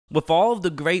With all of the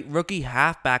great rookie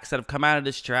halfbacks that have come out of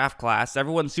this draft class,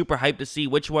 everyone's super hyped to see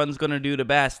which one's going to do the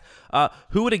best.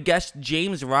 Who would have guessed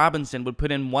James Robinson would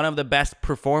put in one of the best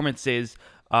performances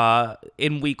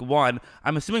in week 1?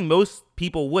 I'm assuming most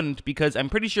people wouldn't, because I'm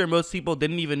pretty sure most people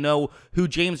didn't even know who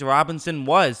James Robinson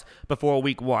was before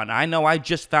week 1. I know I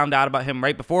just found out about him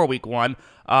right before week 1.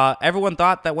 Everyone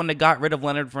thought that when they got rid of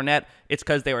Leonard Fournette, it's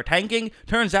because they were tanking.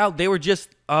 Turns out they were just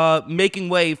making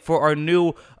way for our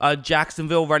new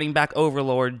Jacksonville running back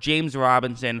overlord, James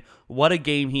Robinson. What a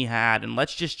game he had, and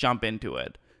let's just jump into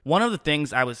it. One of the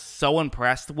things I was so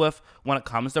impressed with when it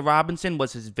comes to Robinson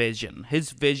was his vision.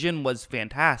 His vision was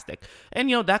fantastic.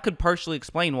 And, that could partially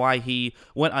explain why he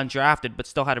went undrafted, but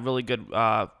still had a really good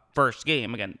first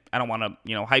game. Again, I don't want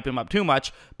to, hype him up too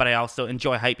much, but I also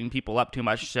enjoy hyping people up too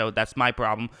much, so that's my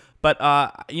problem. But,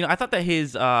 I thought that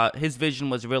his vision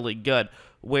was really good,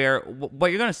 where what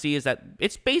you're going to see is that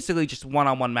it's basically just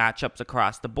one-on-one matchups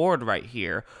across the board right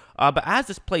here. But as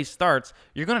this play starts,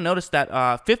 you're going to notice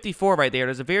that 54 right there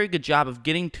does a very good job of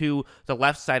getting to the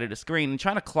left side of the screen and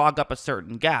trying to clog up a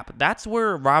certain gap. That's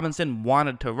where Robinson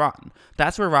wanted to run.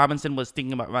 That's where Robinson was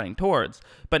thinking about running towards.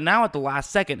 But now at the last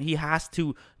second, he has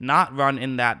to not run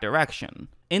in that direction.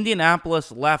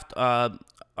 Indianapolis left a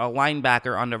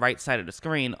linebacker on the right side of the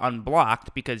screen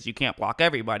unblocked, because you can't block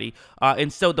everybody.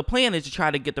 And so the plan is to try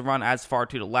to get the run as far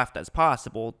to the left as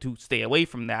possible to stay away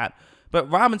from that. But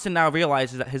Robinson now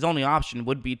realizes that his only option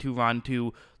would be to run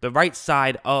to the right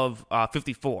side of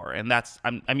 54, and that's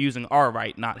I'm using our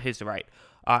right, not his right.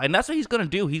 And that's what he's going to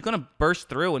do. He's going to burst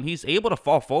through, and he's able to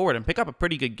fall forward and pick up a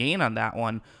pretty good gain on that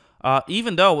one.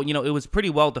 Even though, it was pretty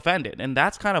well defended. And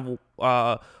that's kind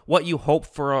of what you hope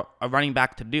for a running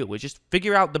back to do, is just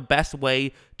figure out the best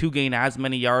way to gain as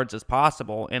many yards as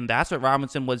possible. And that's what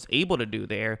Robinson was able to do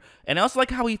there. And I also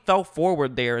like how he fell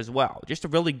forward there as well. Just a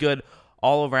really good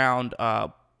all-around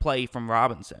play from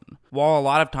Robinson. While a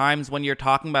lot of times when you're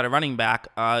talking about a running back,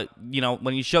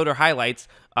 when you show their highlights,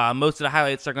 most of the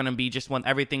highlights are going to be just when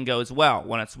everything goes well,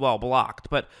 when it's well blocked.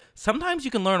 But sometimes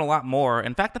you can learn a lot more.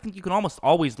 In fact, I think you can almost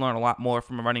always learn a lot more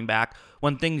from a running back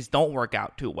when things don't work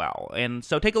out too well. And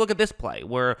so take a look at this play,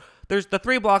 where there's the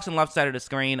 3 blocks on the left side of the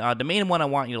screen. The main one I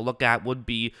want you to look at would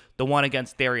be the one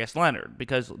against Darius Leonard,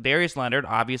 because Darius Leonard,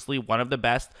 obviously one of the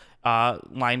best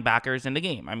linebackers in the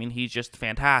game. I mean, he's just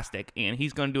fantastic, and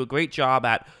he's going to do a great job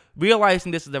at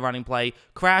realizing this is the running play,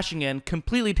 crashing in,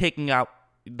 completely taking out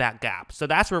that gap. So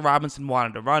that's where Robinson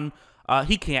wanted to run.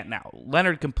 He can't now.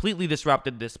 Leonard completely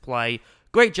disrupted this play.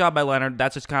 Great job by Leonard.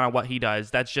 That's just kind of what he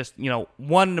does. That's just,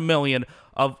 one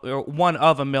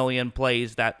of a million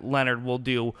plays that Leonard will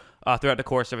do throughout the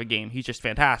course of a game. He's just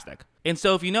fantastic. And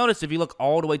so if you notice, if you look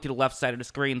all the way to the left side of the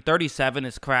screen, 37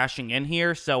 is crashing in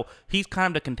here. So he's kind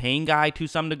of the contain guy to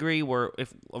some degree, where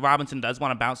if Robinson does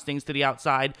want to bounce things to the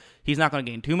outside, he's not going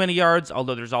to gain too many yards,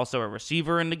 although there's also a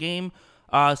receiver in the game.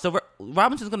 So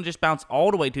Robinson's going to just bounce all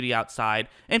the way to the outside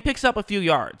and picks up a few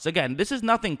yards. Again, this is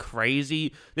nothing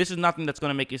crazy. This is nothing that's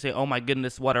going to make you say, oh my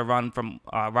goodness, what a run from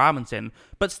Robinson.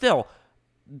 But still,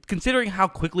 considering how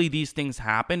quickly these things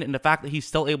happen and the fact that he's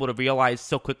still able to realize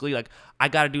so quickly, like, I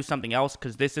got to do something else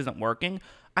because this isn't working,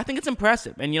 I think it's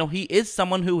impressive. And, he is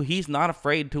someone who he's not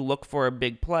afraid to look for a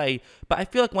big play. But I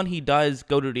feel like when he does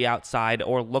go to the outside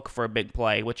or look for a big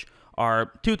play, which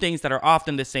are two things that are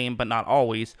often the same but not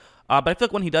always, but I feel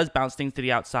like when he does bounce things to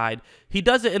the outside, he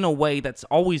does it in a way that's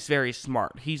always very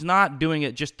smart. He's not doing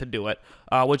it just to do it,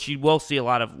 which you will see a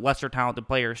lot of lesser talented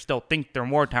players still think they're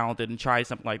more talented and try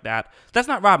something like that. That's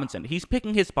not Robinson. He's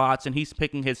picking his spots, and he's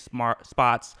picking his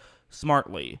spots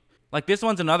smartly. Like, this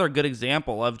one's another good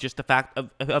example of just the fact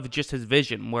of just his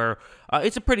vision, where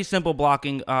it's a pretty simple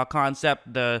blocking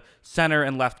concept. The center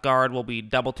and left guard will be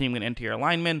double teaming an interior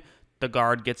lineman. The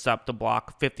guard gets up to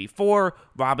block 54.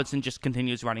 Robinson just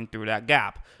continues running through that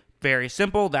gap. Very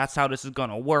simple. That's how this is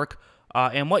going to work.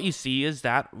 And what you see is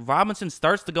that Robinson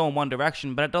starts to go in one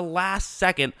direction, but at the last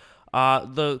second,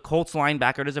 the Colts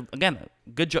linebacker does, again,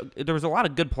 good job. There was a lot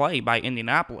of good play by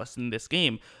Indianapolis in this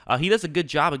game. He does a good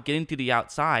job of getting to the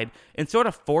outside and sort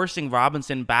of forcing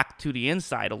Robinson back to the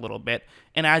inside a little bit.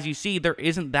 And as you see, there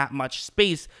isn't that much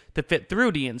space to fit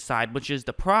through the inside, which is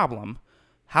the problem.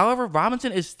 However,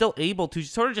 Robinson is still able to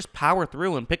sort of just power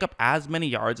through and pick up as many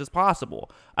yards as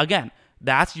possible. Again,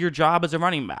 that's your job as a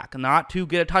running back, not to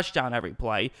get a touchdown every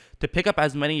play, to pick up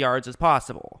as many yards as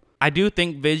possible. I do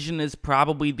think vision is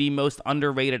probably the most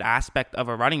underrated aspect of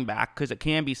a running back, because it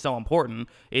can be so important,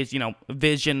 is,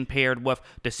 vision paired with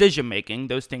decision making.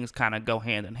 Those things kind of go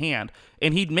hand in hand.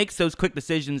 And he makes those quick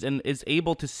decisions and is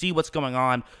able to see what's going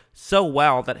on so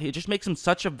well that it just makes him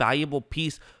such a valuable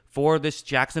piece for this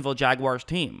Jacksonville Jaguars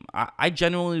team. I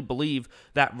genuinely believe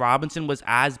that Robinson was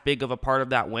as big of a part of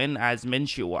that win as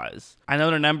Minshew was. I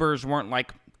know the numbers weren't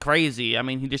like crazy. I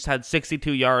mean, he just had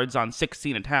 62 yards on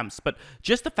 16 attempts, but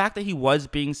just the fact that he was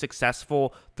being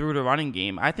successful through the running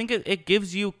game, I think it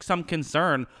gives you some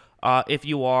concern if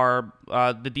you are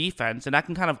the defense, and that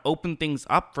can kind of open things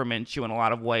up for Minshew in a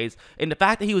lot of ways. And the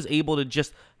fact that he was able to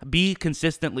just be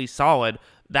consistently solid,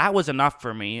 that was enough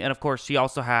for me. And of course, he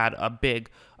also had a big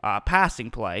passing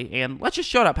play, and let's just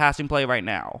show that passing play right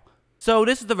now. So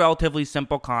this is the relatively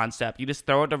simple concept. You just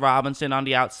throw it to Robinson on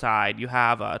the outside. You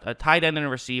have a tight end and a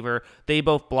receiver. They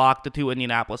both block the two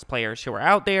Indianapolis players who are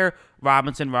out there.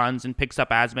 Robinson runs and picks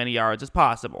up as many yards as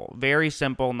possible. Very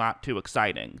simple, not too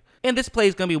exciting. And this play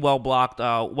is going to be well blocked,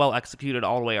 well executed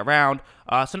all the way around.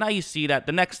 So now you see that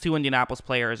the next two Indianapolis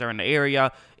players are in the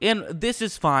area, and this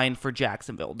is fine for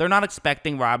Jacksonville. They're not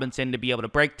expecting Robinson to be able to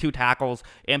break 2 tackles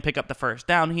and pick up the first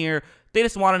down here. They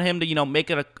just wanted him to, make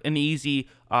it an easy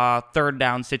third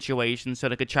down situation so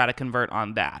they could try to convert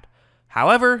on that.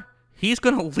 However, he's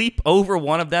going to leap over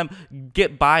one of them,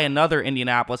 get by another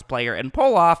Indianapolis player, and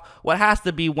pull off what has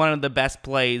to be one of the best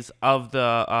plays of the,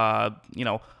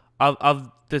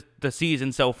 of the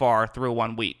season so far through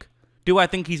 1 week. Do I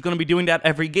think he's going to be doing that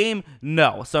every game?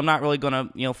 No. So I'm not really going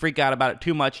to, freak out about it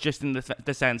too much, just in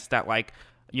the sense that,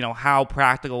 how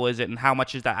practical is it and how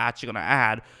much is that actually going to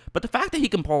add? But the fact that he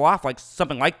can pull off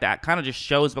something like that kind of just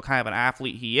shows what kind of an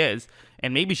athlete he is,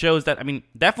 and maybe shows that,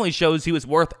 definitely shows he was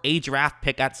worth a draft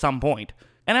pick at some point.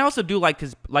 And I also do like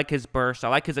his burst. I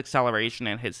like his acceleration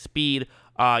and his speed.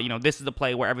 This is the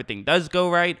play where everything does go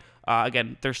right.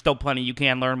 Again, there's still plenty you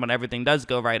can learn when everything does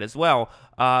go right as well.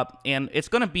 And it's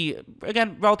going to be,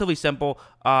 again, relatively simple.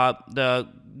 The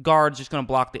guard's just going to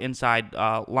block the inside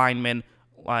lineman,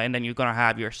 and then you're going to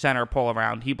have your center pull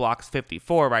around. He blocks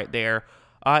 54 right there.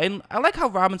 And I like how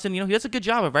Robinson, he does a good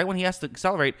job of, right when he has to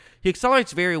accelerate, he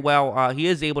accelerates very well. He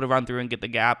is able to run through and get the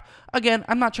gap. Again,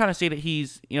 I'm not trying to say that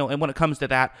he's, and when it comes to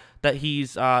that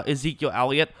he's Ezekiel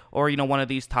Elliott or, one of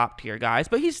these top tier guys,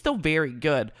 but he's still very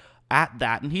good at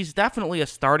that. And he's definitely a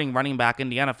starting running back in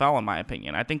the NFL, in my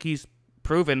opinion. I think he's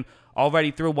proven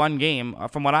already through 1 game.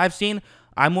 From what I've seen,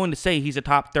 I'm willing to say he's a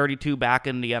top 32 back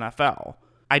in the NFL.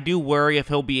 I do worry if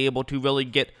he'll be able to really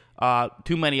get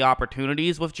too many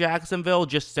opportunities with Jacksonville,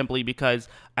 just simply because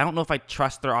I don't know if I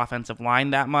trust their offensive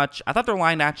line that much. I thought their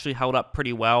line actually held up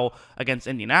pretty well against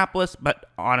Indianapolis, but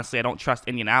honestly, I don't trust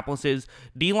Indianapolis's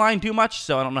D-line too much,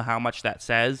 so I don't know how much that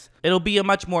says. It'll be a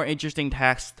much more interesting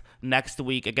test next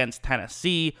week against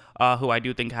Tennessee, who I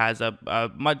do think has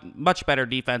a much better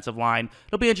defensive line.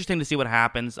 It'll be interesting to see what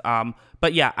happens.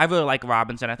 But yeah, I really like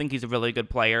Robinson. I think he's a really good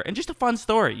player and just a fun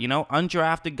story.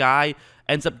 Undrafted guy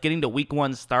ends up getting the week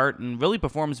 1 start and really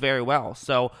performs very well.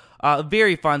 So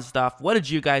very fun stuff. What did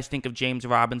you guys think of James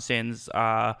Robinson's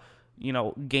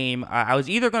game? I was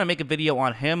either going to make a video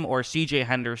on him or CJ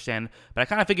Henderson, but I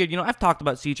kind of figured, I've talked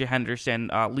about CJ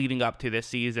Henderson leading up to this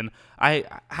season. I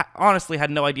honestly had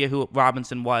no idea who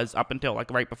Robinson was up until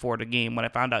right before the game when I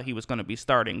found out he was going to be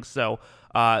starting. So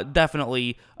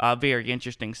definitely very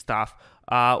interesting stuff.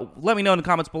 Let me know in the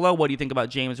comments below what do you think about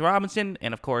James Robinson,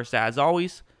 and of course, as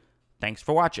always, thanks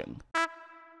for watching.